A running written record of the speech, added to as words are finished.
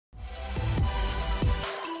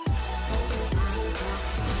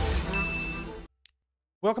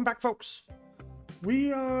Welcome back, folks.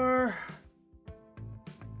 We are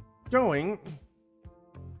going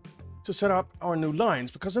to set up our new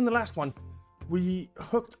lines because in the last one we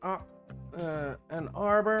hooked up an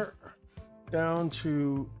arbor down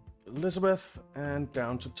to Elizabeth and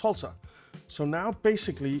down to Tulsa. So now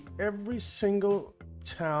basically every single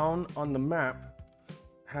town on the map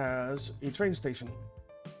has a train station,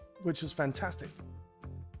 which is fantastic.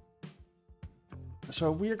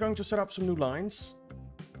 So we are going to set up some new lines.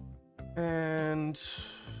 And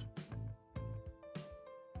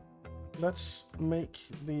let's make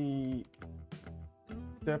the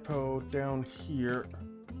depot down here.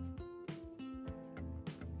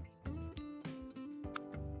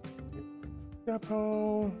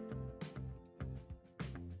 Depot.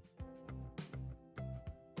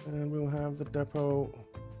 And we'll have the depot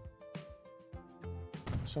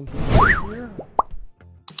something here.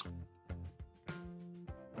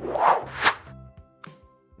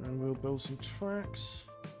 And we'll build some tracks.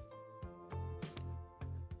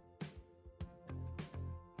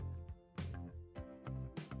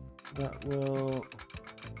 That will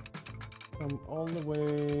come all the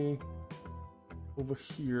way over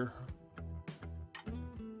here.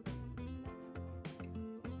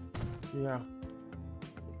 Yeah.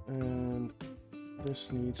 And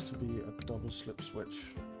this needs to be a double slip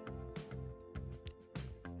switch.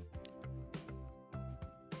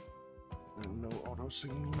 And no auto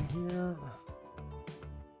signaling here.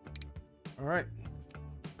 All right,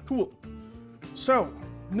 cool. So,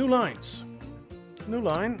 new lines. New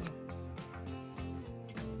line.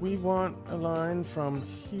 We want a line from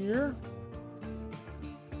here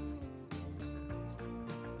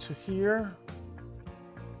to here.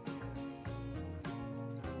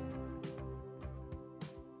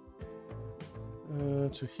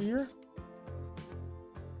 To here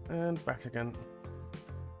and back again.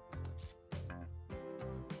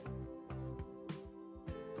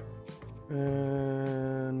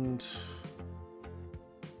 And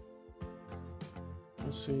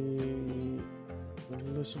let's see,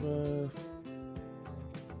 Elizabeth,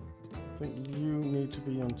 I think you need to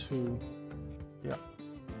be on 2. Yeah.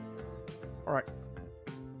 All right.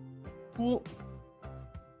 Cool.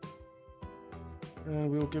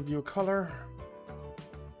 And we'll give you a color.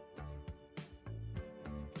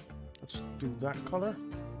 Let's do that color.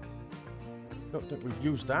 Don't think we've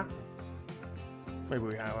used that. Maybe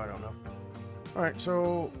we have, I don't know. All right,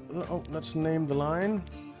 so let's name the line.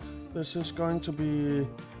 This is going to be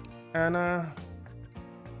Anna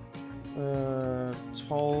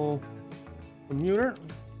Toll Commuter.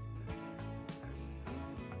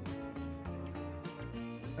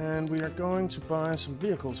 And we are going to buy some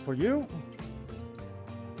vehicles for you.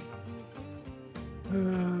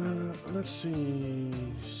 Let's see.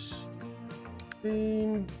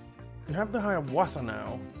 You have the Hiawatha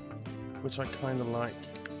now, which I kind of like.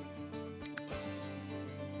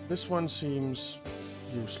 This one seems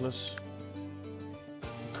useless.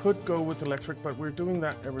 Could go with electric, but we're doing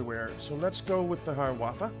that everywhere. So let's go with the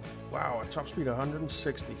Hiawatha. Wow, a top speed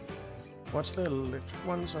 160. What's the electric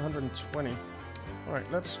ones? 120. All right,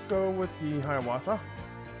 let's go with the Hiawatha.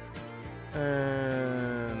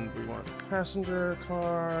 And we want passenger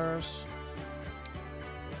cars.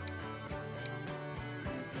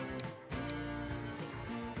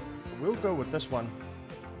 We'll go with this one.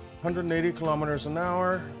 180 kilometers an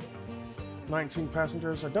hour, 19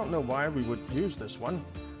 passengers. I don't know why we would use this one.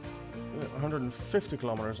 150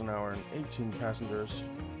 kilometers an hour and 18 passengers.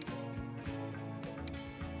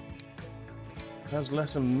 Has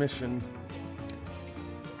less emission.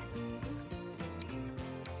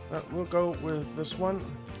 We'll go with this one.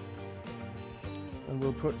 And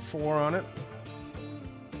we'll put 4 on it.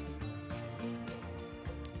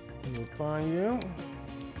 And we'll buy you.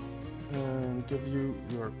 And give you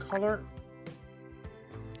your color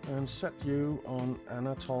and set you on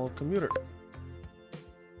Anatol Commuter.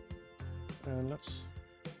 And let's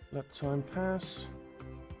let time pass.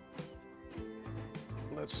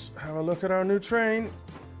 Let's have a look at our new train.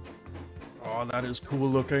 Oh, that is cool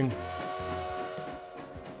looking.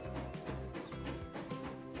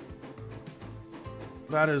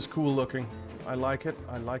 That is cool looking. I like it.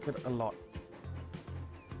 I like it a lot.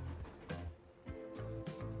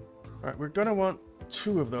 Alright, we're gonna want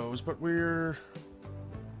 2 of those, but we're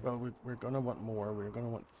gonna want more. We're gonna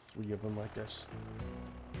want 3 of them, I guess.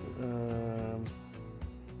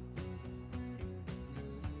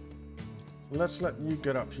 Let's let you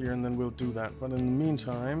get up here and then we'll do that. But in the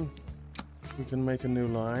meantime, we can make a new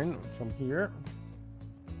line from here.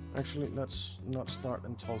 Actually, let's not start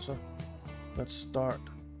in Tulsa. Let's start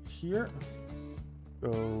here.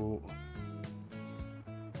 Go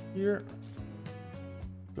here.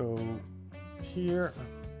 Go here.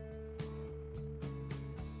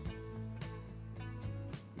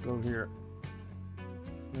 Go here.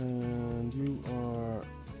 And you are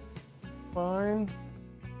fine.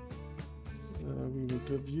 We will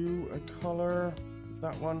give you a color,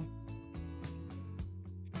 that one.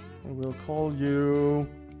 And we'll call you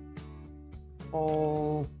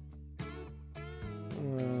all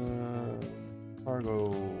cargo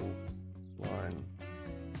line.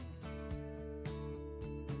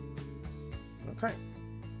 Okay.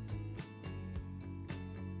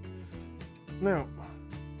 Now,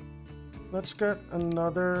 let's get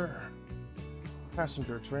another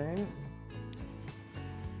passenger train.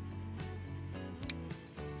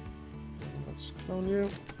 Let's clone you.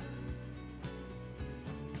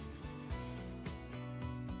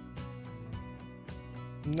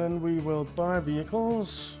 And then we will buy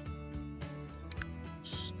vehicles.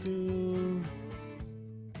 Steam.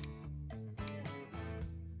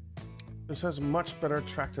 This has much better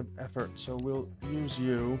tractive effort, so we'll use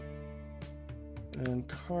you. And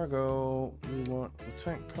cargo, we want the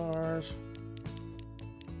tank cars.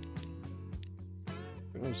 I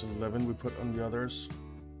think it was 11 we put on the others.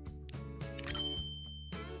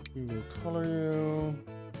 We will color you,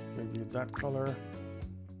 give you that color,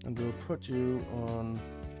 and we'll put you on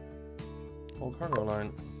whole cargo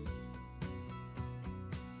line.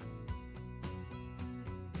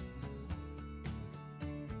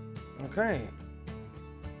 Okay.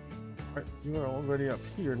 Right, you are already up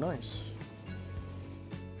here, nice.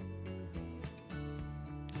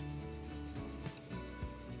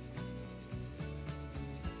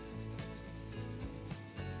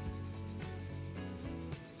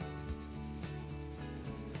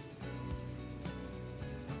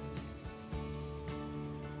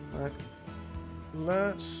 Right.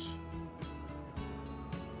 Let's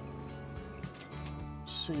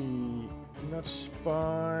see. Let's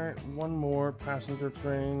buy one more passenger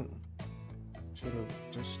train. Should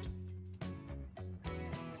have just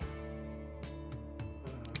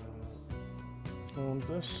owned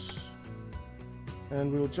this.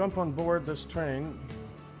 And we'll jump on board this train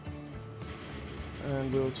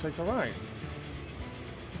and we'll take a ride.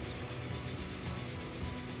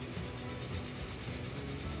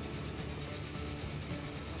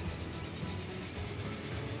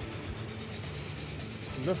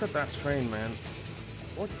 Look at that train, man.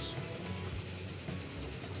 What?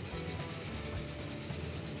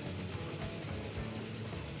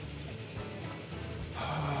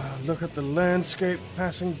 Look at the landscape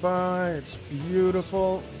passing by. It's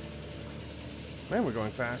beautiful. Man, we're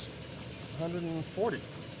going fast. 140.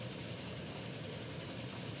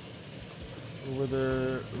 Over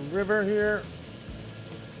the river here.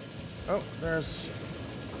 Oh, there's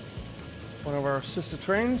one of our sister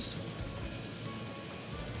trains.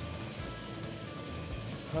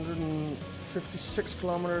 156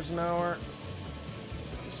 kilometers an hour.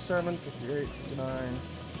 57, 58, 59.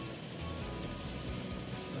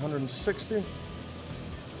 160.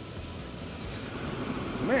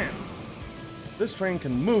 Man, this train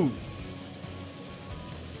can move.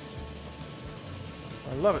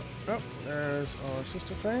 I love it. Oh, there's our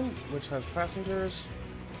sister train, which has passengers.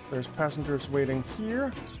 There's passengers waiting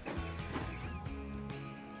here.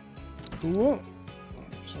 Cool.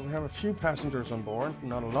 So we have a few passengers on board,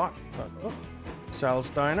 not a lot, but oh, Sal's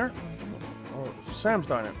Diner, or Sam's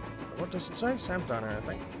Diner. What does it say? Sam's Diner, I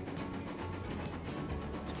think.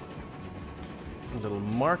 A little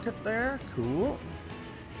market there, cool.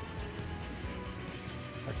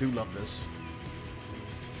 I do love this.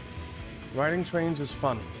 Riding trains is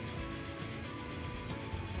fun.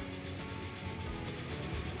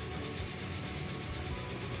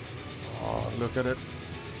 Oh, look at it.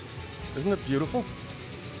 Isn't it beautiful?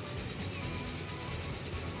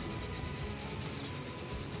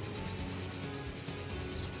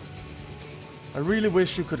 I really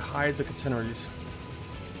wish you could hide the catenaries.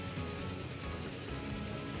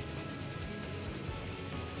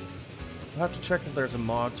 I'll have to check if there's a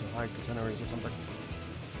mod to hide catenaries or something.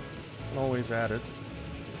 I can always add it.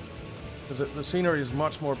 Because the scenery is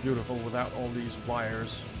much more beautiful without all these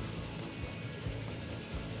wires.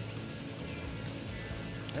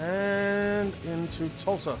 And into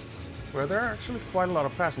Tulsa, where there are actually quite a lot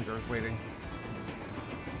of passengers waiting.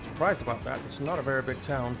 I'm surprised about that. It's not a very big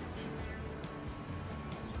town.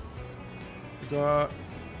 We got,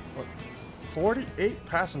 what, 48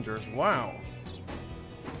 passengers. Wow.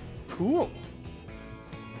 Cool.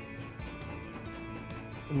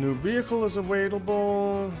 A new vehicle is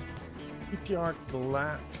available. PPR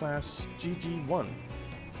class GG1.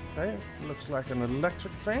 Okay, looks like an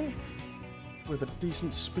electric train with a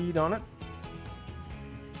decent speed on it.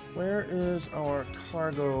 Where is our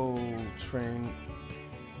cargo train?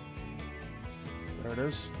 There it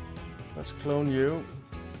is. Let's clone you.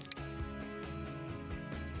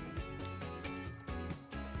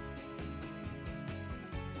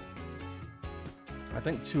 I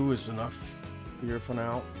think 2 is enough here for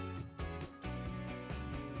now.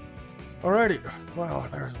 Alrighty. Wow,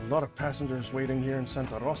 there's a lot of passengers waiting here in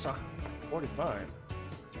Santa Rosa. 45.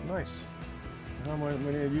 Nice. How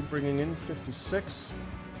many are you bringing in? 56.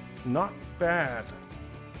 Not bad.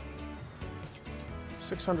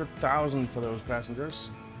 600,000 for those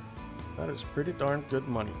passengers. That is pretty darn good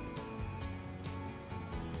money.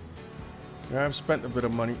 Yeah, I've spent a bit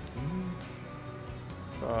of money.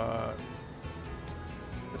 But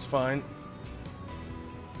it's fine.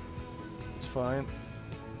 It's fine.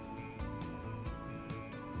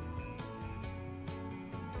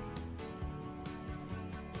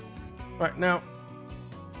 Right, now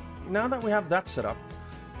that we have that set up,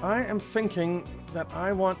 I am thinking that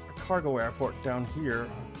I want a cargo airport down here.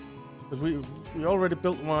 Because we already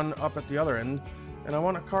built one up at the other end, and I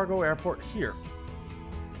want a cargo airport here.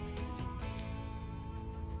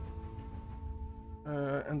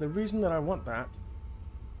 And the reason that I want that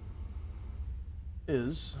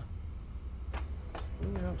is... what do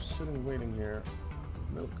we have sitting waiting here?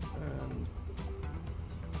 Milk and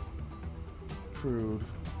crude.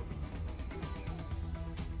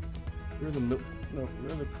 You're the milk. No,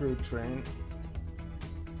 you're the crude train.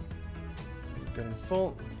 Getting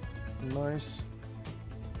full. Nice.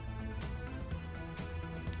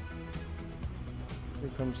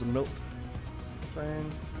 Here comes the milk train.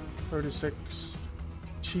 36.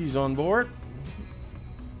 Cheese on board.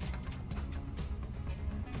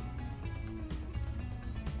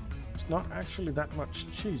 It's not actually that much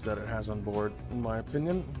cheese that it has on board, in my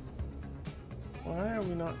opinion. Why are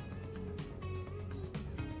we not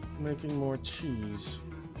making more cheese?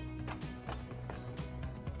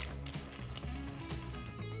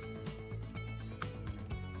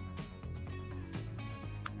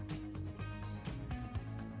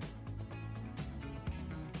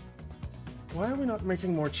 Why are we not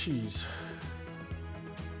making more cheese?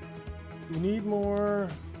 We need more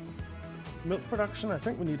milk production? I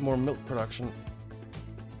think we need more milk production.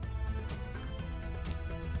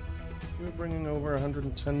 We're bringing over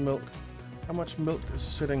 110 milk. How much milk is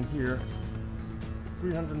sitting here?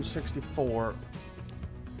 364.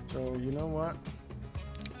 So, you know what?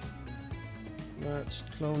 Let's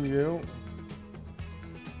clone you.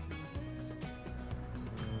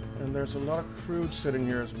 And there's a lot of crude sitting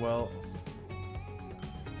here as well.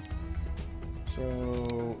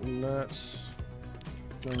 So, let's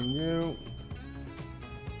clone you.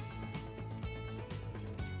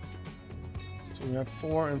 So we have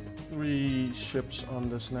 4 and 3 ships on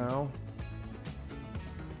this now.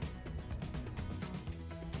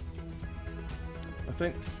 I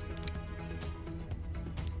think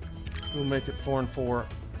we'll make it 4 and 4.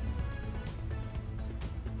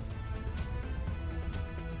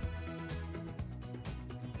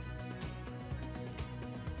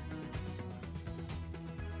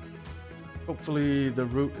 Hopefully the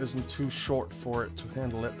route isn't too short for it to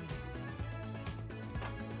handle it.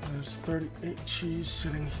 There's 38 cheese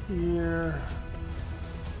sitting here.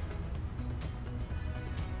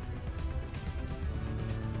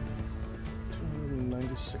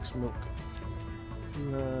 296 milk.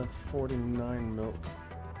 You have 49 milk.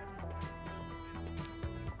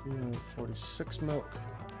 You have 46 milk.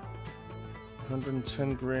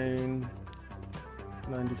 110 grain.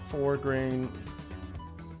 94 grain.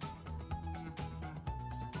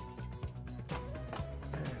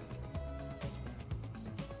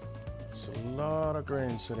 A lot of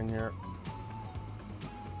grain sitting here.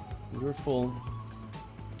 You're full.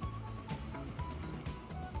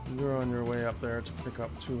 You're on your way up there to pick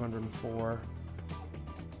up 204.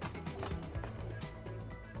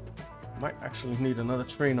 Might actually need another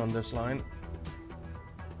train on this line.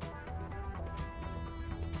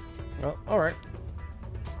 Well, alright.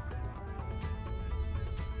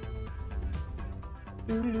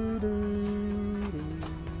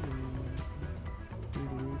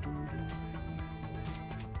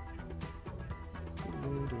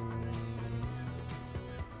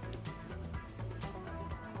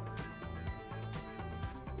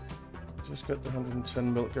 Just get the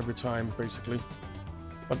 110 milk every time, basically.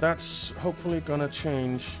 But that's hopefully gonna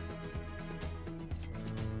change.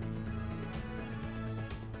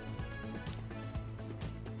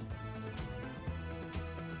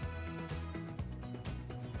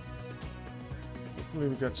 Hopefully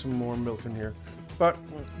we get some more milk in here. But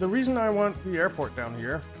the reason I want the airport down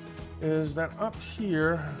here is that up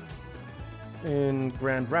here in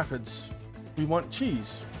Grand Rapids, we want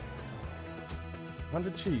cheese.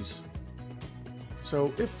 100 cheese.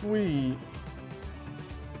 So if we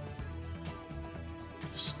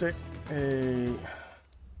stick a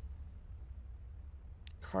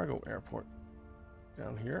cargo airport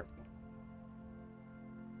down here.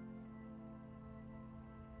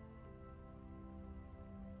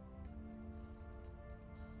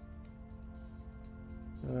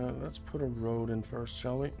 Let's put a road in first,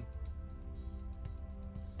 shall we?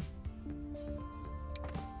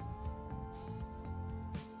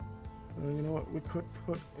 You know what? We could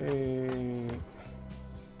put a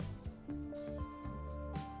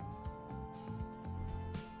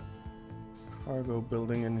cargo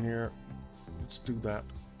building in here. Let's do that.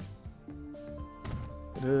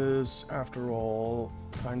 It is, after all,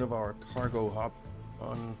 kind of our cargo hub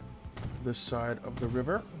on this side of the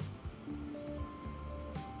river.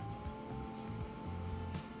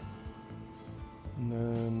 And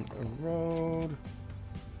then a road.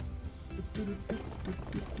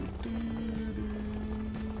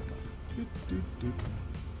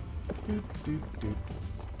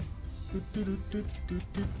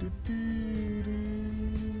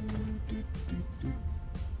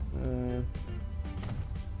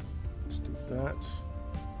 Let's do that.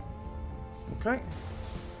 Okay.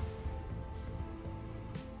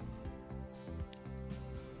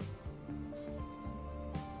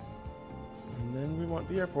 And then we want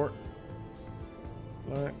the airport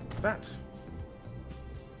like that.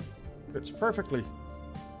 Fits perfectly.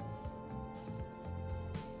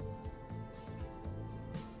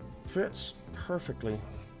 Fits perfectly.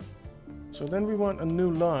 So then we want a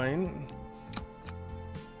new line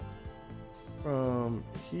from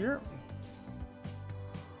here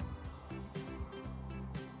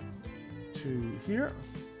to here.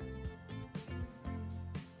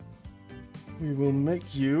 We will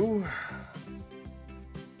make you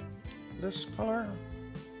this color.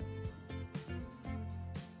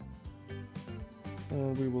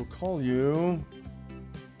 And we will call you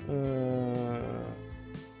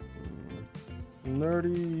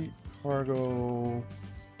Nerdy Cargo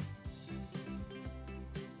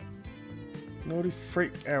Nerdy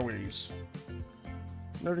Freight Airways.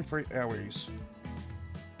 Nerdy Freight Airways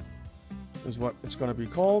is what it's going to be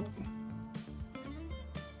called.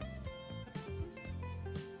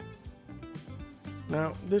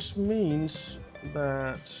 Now this means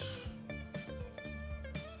that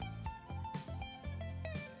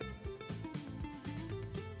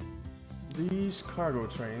these cargo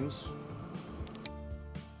trains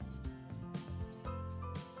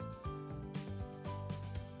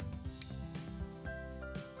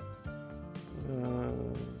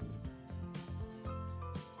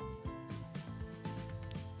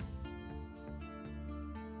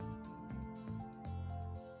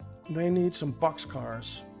they need some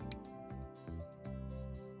boxcars.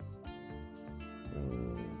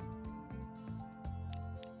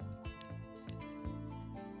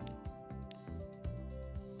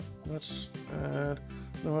 Let's add,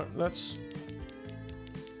 no, let's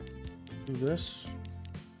do this.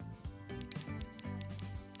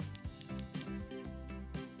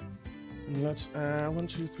 And let's add 1,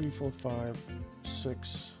 2, 3, 4, 5,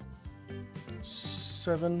 6,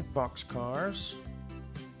 7 boxcars.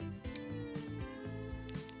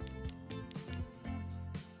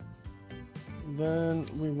 Then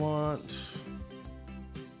we want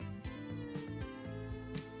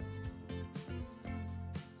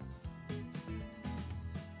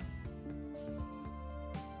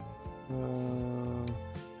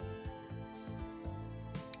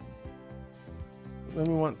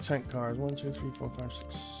tank cars. 1, 2, 3, 4, 5,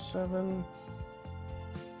 6, 7,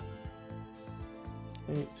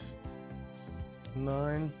 8,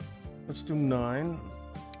 9. Let's do 9.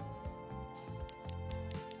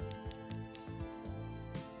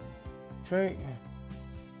 Okay.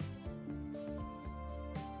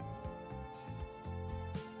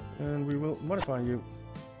 And we will modify you.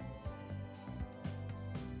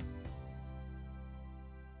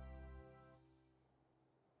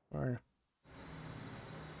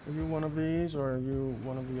 Are you one of these, or are you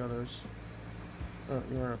one of the others?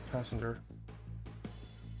 You're a passenger.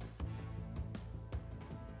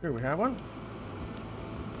 Here we have one.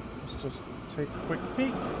 Let's just take a quick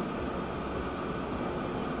peek.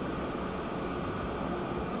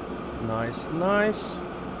 Nice, nice.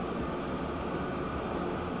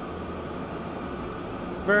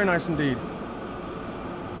 Very nice indeed.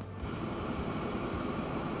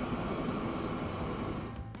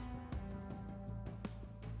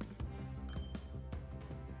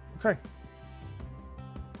 Okay.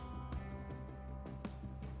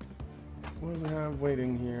 What do we have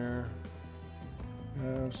waiting here? We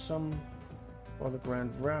have some for the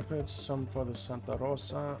Grand Rapids, some for the Santa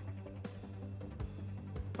Rosa.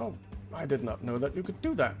 Oh, I did not know that you could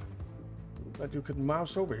do that. That you could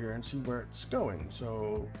mouse over here and see where it's going.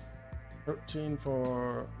 So 13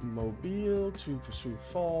 for Mobile, 2 for Sioux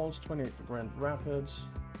Falls, 28 for Grand Rapids,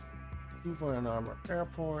 2 for Ann Arbor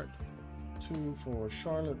Airport, 2 for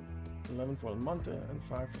Charlotte, 11 for El Monte, and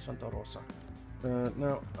 5 for Santa Rosa.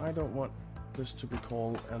 Now, I don't want this to be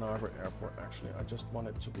called Ann Arbor Airport, actually. I just want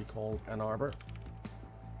it to be called Ann Arbor.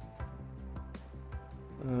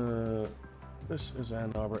 This is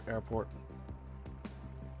Ann Arbor Airport.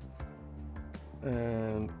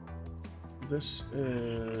 And this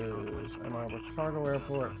is Ann Arbor Cargo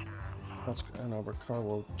Airport. That's Ann Arbor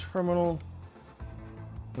Cargo Terminal.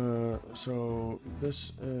 So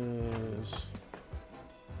this is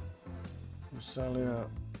Visalia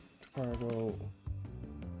Cargo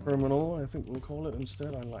Terminal, I think we'll call it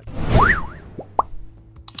instead. I like that.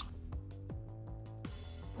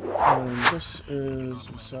 And this is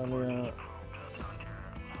Visalia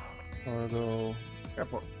Cargo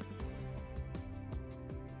Airport.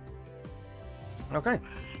 Okay,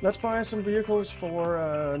 let's buy some vehicles for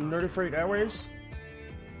Nerdy Freight Airways.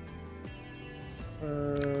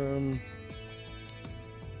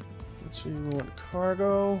 Let's see, we want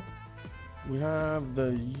cargo. We have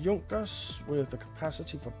the Juncus with a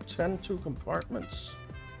capacity for 2 compartments.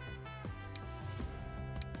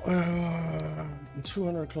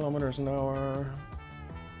 200 kilometers an hour.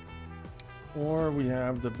 Or we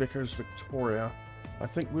have the Vickers Victoria. I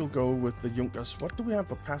think we'll go with the Juncus. What do we have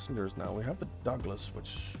for passengers now? We have the Douglas,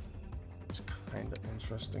 which is kind of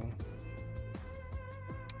interesting.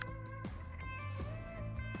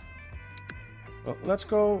 Well, let's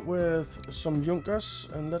go with some Juncus,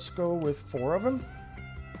 and let's go with 4 of them.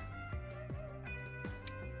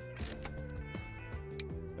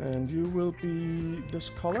 And you will be this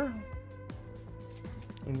color.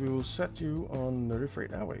 And we will set you on Nerdy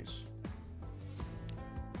Freight Airways.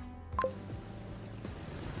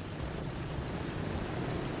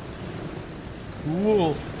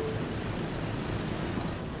 Cool.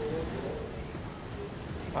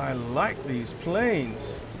 I like these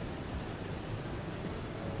planes.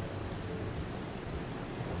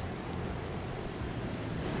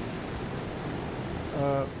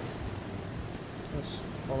 Let's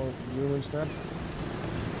follow you instead.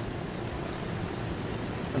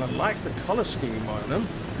 And I like the color scheme on them.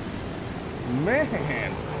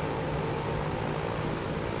 Man!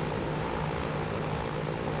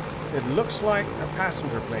 It looks like a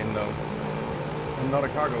passenger plane though, and not a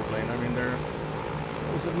cargo plane. I mean,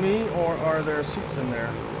 is it me or are there seats in there?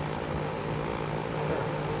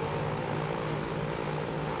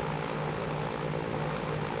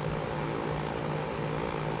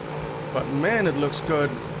 But man, it looks good.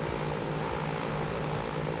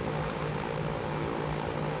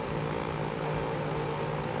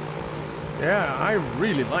 Yeah, I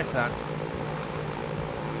really like that.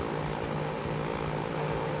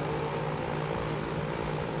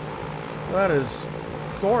 That is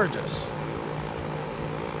gorgeous.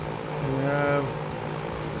 We have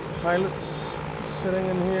pilots sitting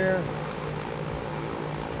in here.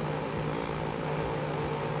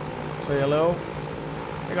 Say hello.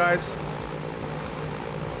 Hey guys.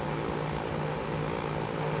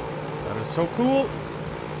 That is so cool.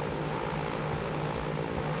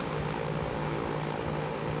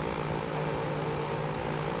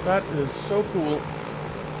 That is so cool.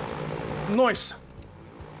 Nice.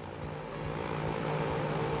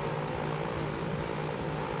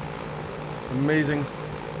 Amazing.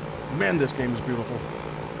 Man, this game is beautiful.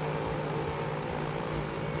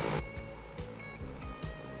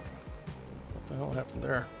 What the hell happened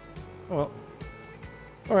there? Oh, well.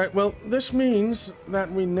 Alright, well, this means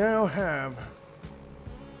that we now have...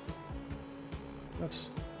 Let's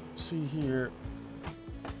see here.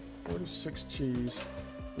 46 cheese.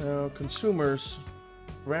 Now, consumers.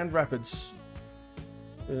 Grand Rapids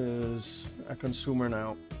is a consumer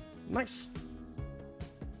now. Nice.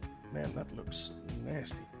 Man, that looks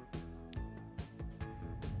nasty.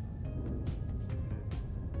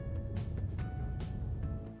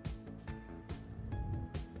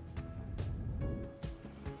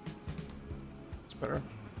 It's better. It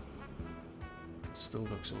still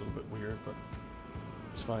looks a little bit weird, but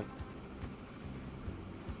it's fine.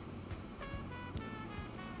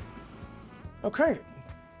 Okay.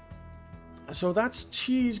 So that's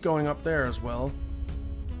cheese going up there as well.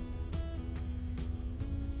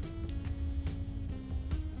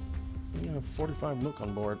 We have 45 milk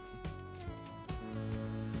on board.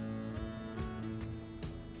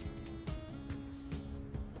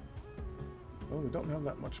 Oh, we don't have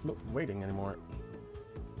that much milk waiting anymore.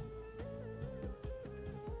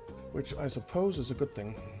 which I suppose is a good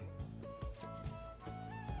thing.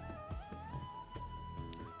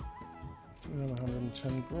 We have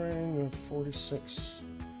 110 grain, we have 46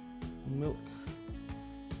 milk.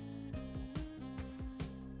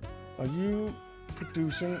 Are you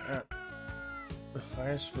producing at the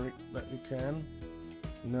highest rate that you can?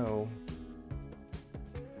 No.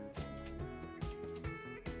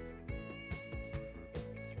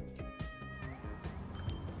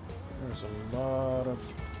 There's a lot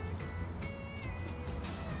of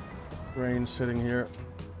grain sitting here.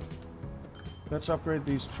 Let's upgrade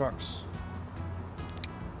these trucks.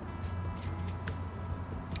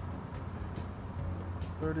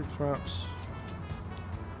 Trucks.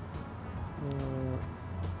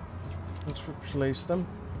 Let's replace them.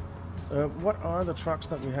 What are the trucks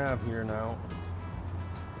that we have here now?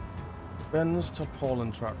 Benz to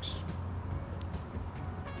Poland trucks.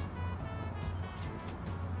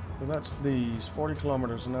 So that's these 40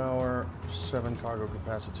 kilometers an hour, 7 cargo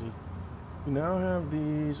capacity. We now have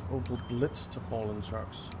these Opel Blitz to Poland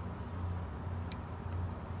trucks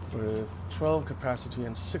with 12 capacity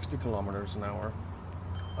and 60 kilometers an hour.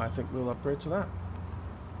 I think we'll upgrade to that.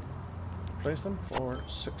 Replace them for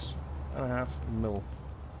 6.5 mil.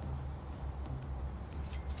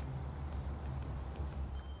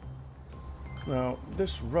 Now,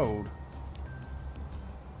 this road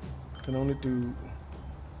can only do...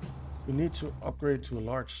 We need to upgrade to a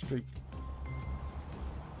large street.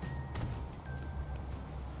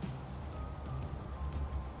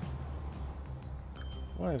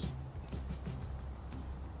 Why is it?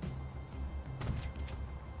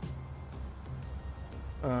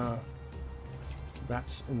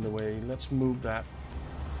 That's in the way. Let's move that.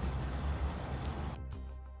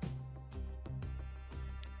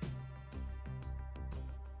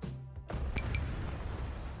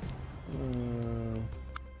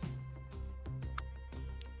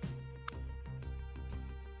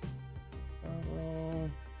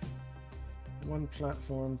 One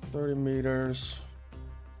platform, 30 meters.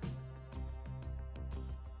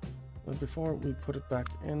 But before we put it back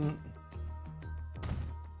in,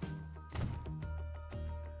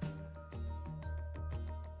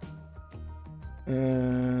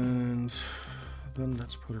 and then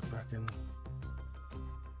let's put it back in.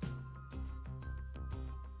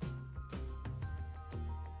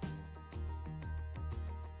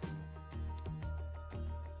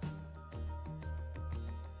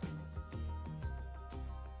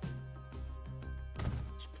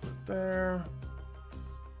 Let's put it there,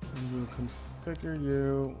 and we'll configure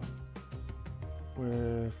you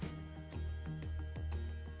with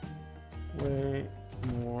way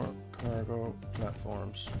more cargo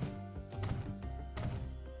platforms.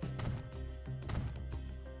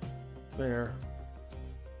 There.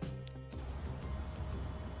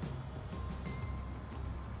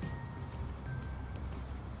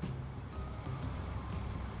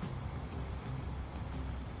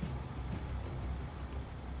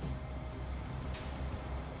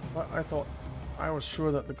 But I was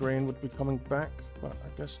sure that the grain would be coming back, but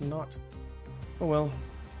I guess not. Oh well.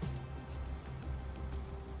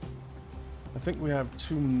 I think we have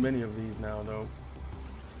too many of these now, though.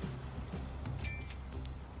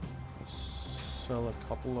 Let's sell a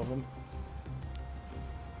couple of them.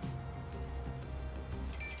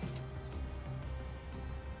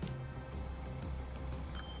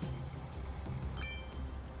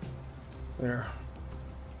 There.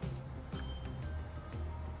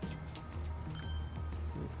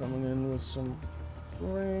 We're coming in with some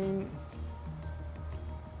grain.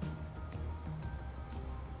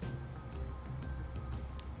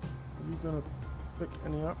 Gonna pick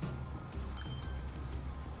any up?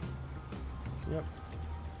 Yep.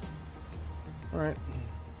 All right.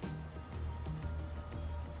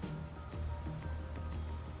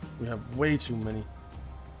 We have way too many.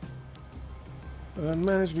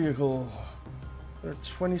 Managed vehicle. There are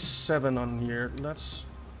 27 on here. Let's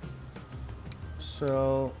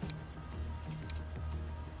sell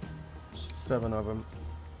 7 of them.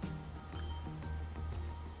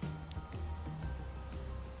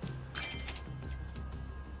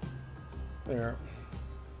 There.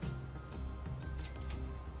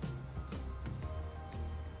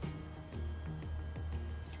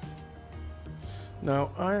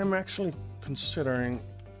 Now, I am actually considering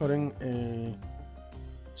putting a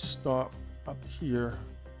stop up here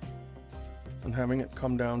and having it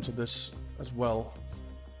come down to this as well,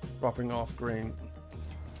 dropping off grain.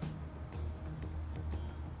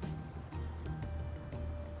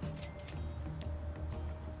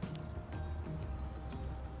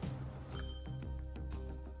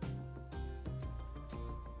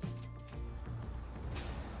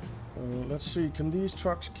 Let's see, can these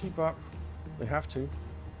trucks keep up? They have to.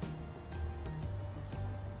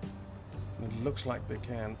 It looks like they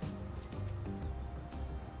can.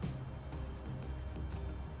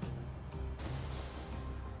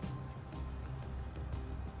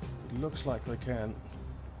 It looks like they can.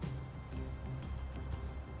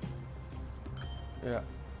 Yeah.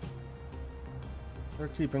 They're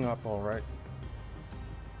keeping up all right.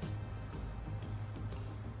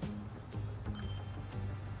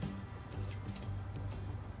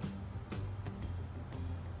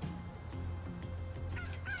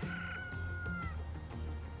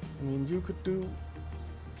 I mean, you could do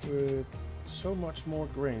with so much more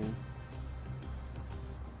grain.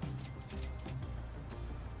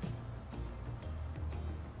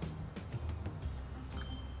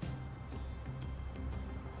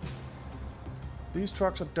 These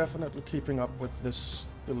trucks are definitely keeping up with this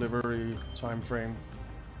delivery time frame.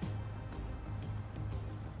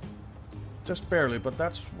 Just barely, but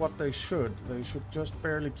that's what they should. They should just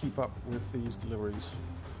barely keep up with these deliveries.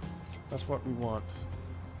 That's what we want.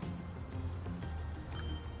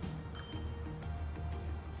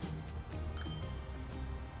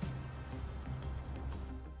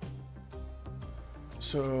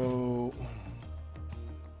 So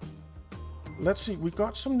let's see, we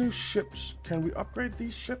got some new ships. Can we upgrade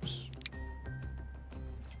these ships?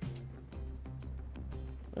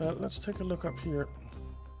 Let's take a look up here.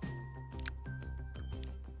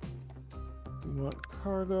 We want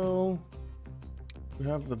cargo. We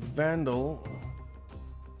have the Vandal.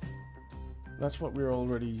 That's what we're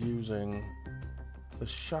already using. The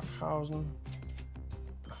Schaffhausen.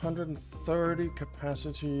 130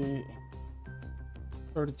 capacity.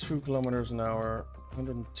 32 kilometers an hour,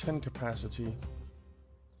 110 capacity,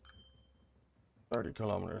 30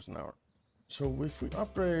 kilometers an hour. So if we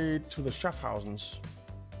upgrade to the Schaffhausens,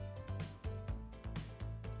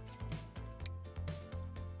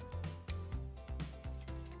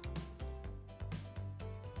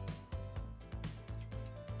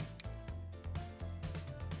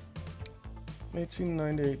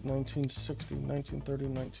 (1898, 1960, 1930,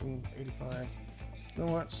 1985). You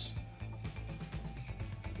know what?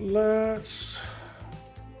 Let's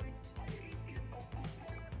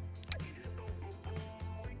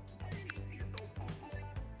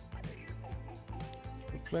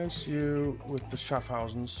replace you with the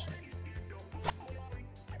Schaffhausens.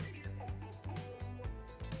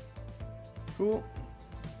 Cool.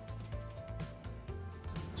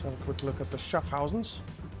 Let's have a quick look at the Schaffhausens.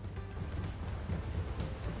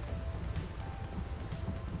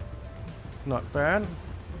 Not bad.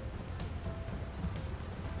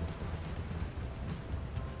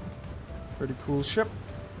 Pretty cool ship.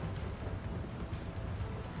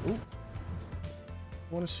 Ooh. I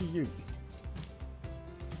want to see you.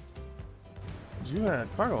 You had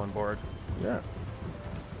cargo on board. Yeah.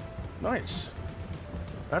 Nice.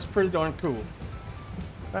 That's pretty darn cool.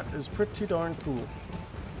 That is pretty darn cool.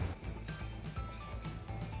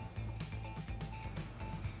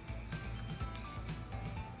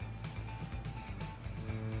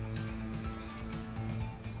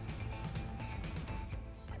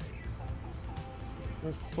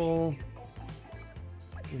 We're full.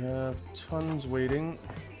 We have tons waiting.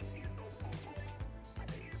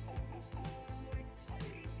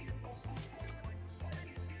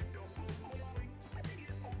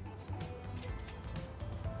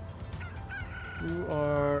 You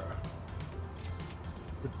are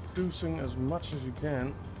reducing as much as you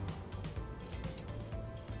can.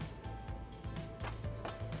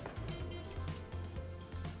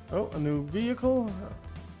 Oh, a new vehicle.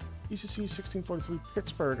 ECC 1643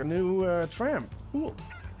 Pittsburgh, a new tram. Cool.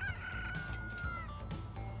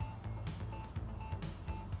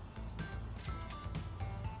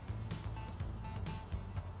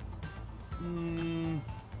 You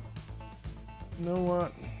know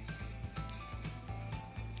what?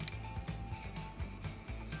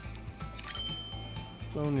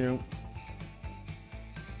 So new.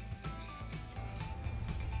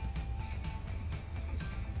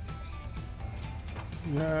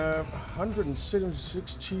 We have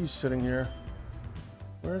 176 cheese sitting here.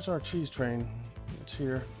 Where's our cheese train? It's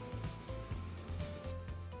here.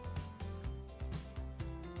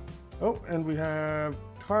 Oh, and we have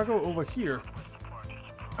cargo over here.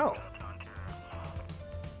 Oh.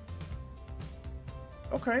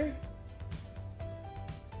 Okay.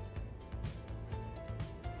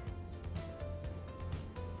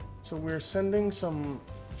 So we're sending some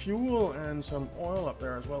fuel and some oil up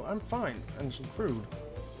there as well. I'm fine. And some crude.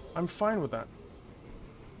 I'm fine with that.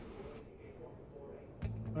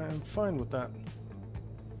 I am fine with that.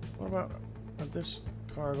 What about at this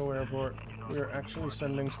cargo airport? we're actually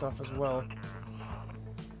sending stuff as well.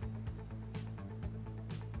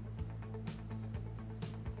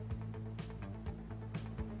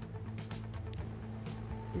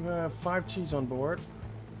 We have 5 cheese on board.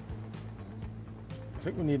 I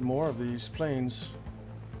think we need more of these planes.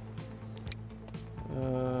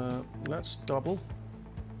 Let's double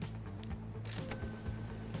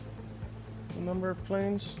the number of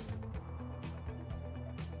planes.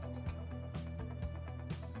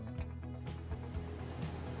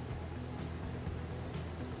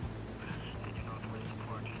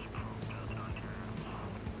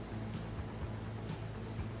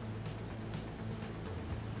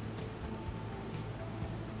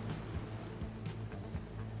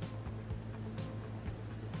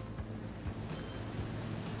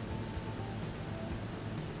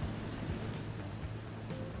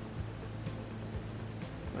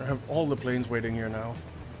 I have all the planes waiting here now.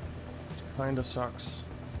 It kinda sucks.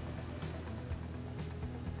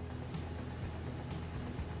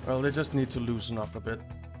 Well, they just need to loosen up a bit.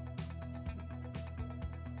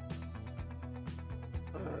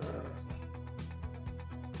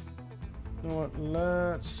 You know what?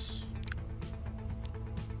 Let's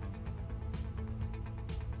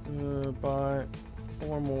buy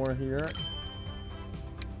 4 more here.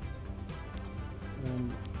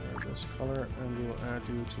 And this color, and we'll add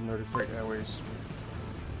you to Nerdy Freight Airways.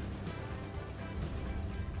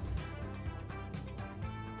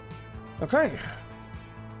 Okay.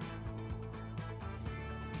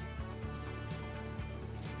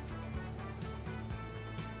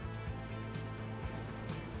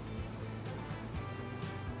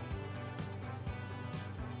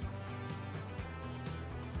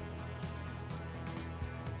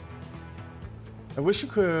 I wish you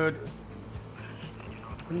could.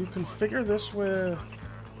 Can you configure this with...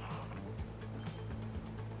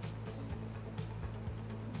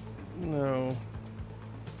 No.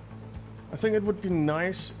 I think it would be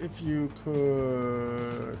nice if you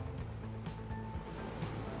could...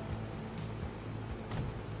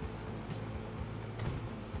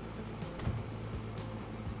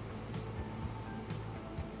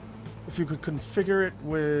 If you could configure it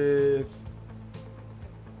with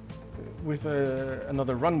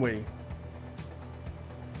another runway.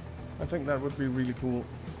 I think that would be really cool.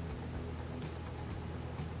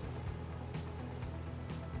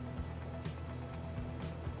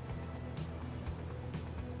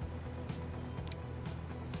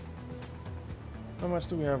 How much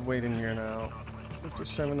do we have waiting here now?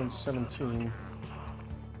 57 and 17.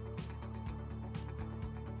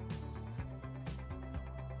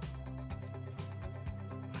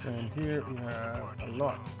 And here we have a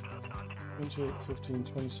lot. 28, 15,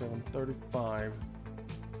 27, 35.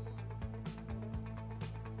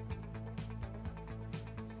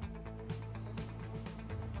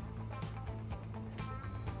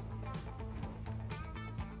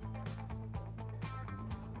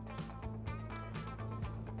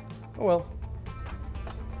 Oh well.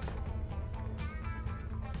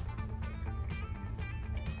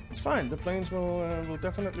 It's fine. The planes will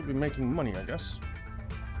definitely be making money, I guess.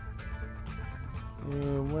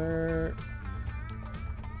 Where?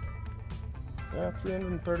 Yeah,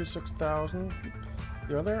 336,000.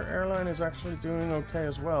 The other airline is actually doing okay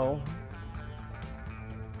as well.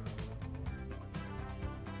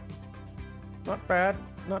 Not bad.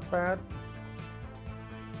 Not bad.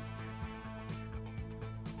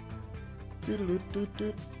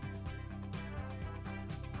 Doot-a-doot-doot-doot.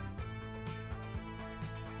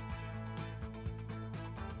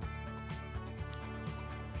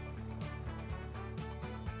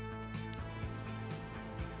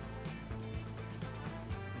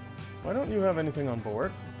 Why don't you have anything on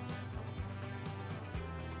board?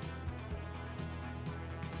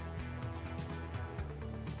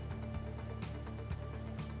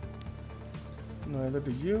 Neither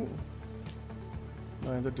do you.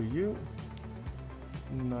 Neither do you.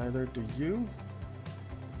 Neither do you.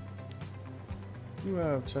 You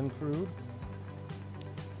have 10 crude.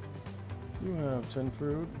 You have 10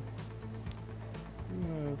 crude.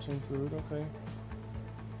 You have 10 crude, okay.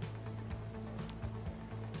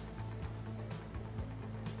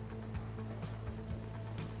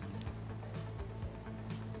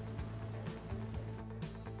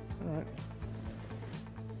 Alright.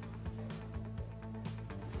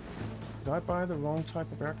 Did I buy the wrong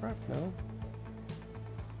type of aircraft? No.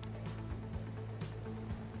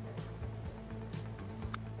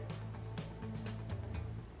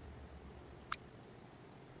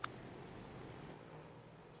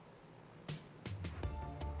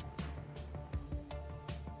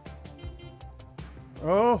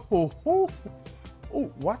 Oh, ho, ho. Oh,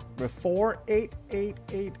 what? The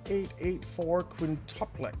 4888884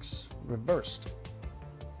 quintuplex reversed.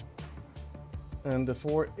 And the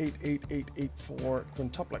 488884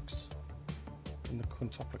 quintuplex in the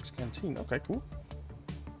quintuplex canteen. Okay, cool.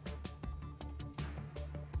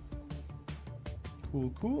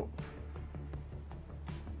 Cool, cool.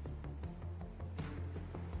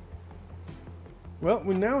 Well,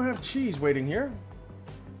 we now have cheese waiting here,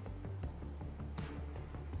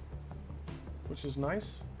 which is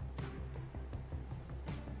nice.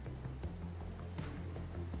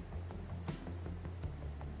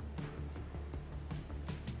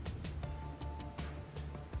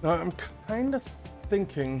 Now, I'm kind of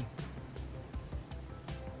thinking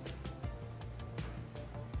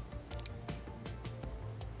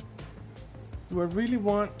do I really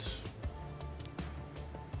want...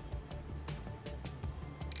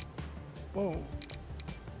 Oh.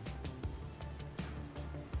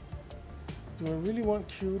 Do I really want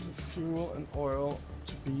crude fuel and oil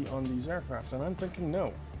to be on these aircraft? And I'm thinking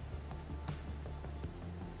no.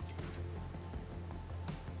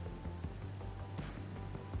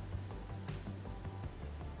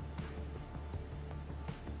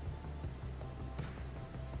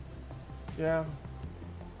 Yeah.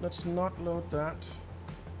 Let's not load that.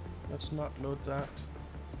 Let's not load that.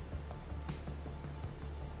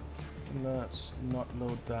 And let's not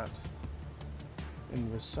load that in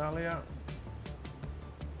Visalia.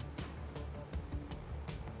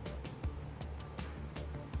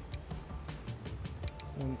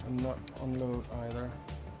 And not unload either.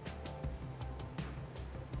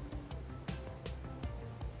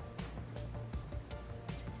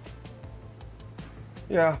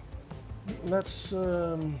 Yeah, let's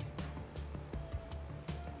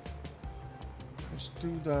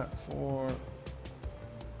do that for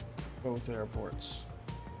both airports.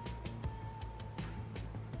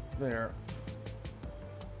 There.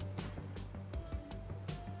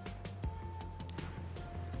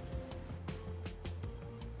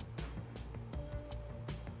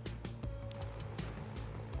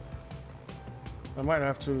 I might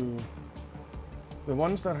have to... The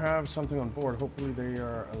ones that have something on board, hopefully they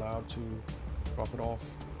are allowed to drop it off.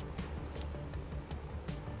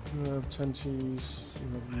 You have 10 cheese, you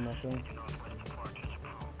have nothing.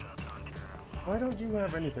 Why don't you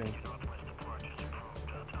have anything?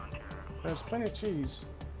 There's plenty of cheese.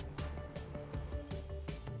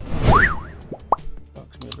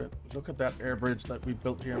 Bugs me a bit. Look at that air bridge that we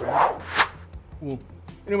built here, man. Cool.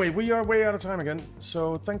 Anyway, we are way out of time again,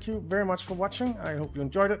 so thank you very much for watching. I hope you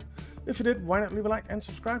enjoyed it. If you did, why not leave a like and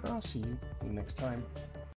subscribe, and I'll see you next time.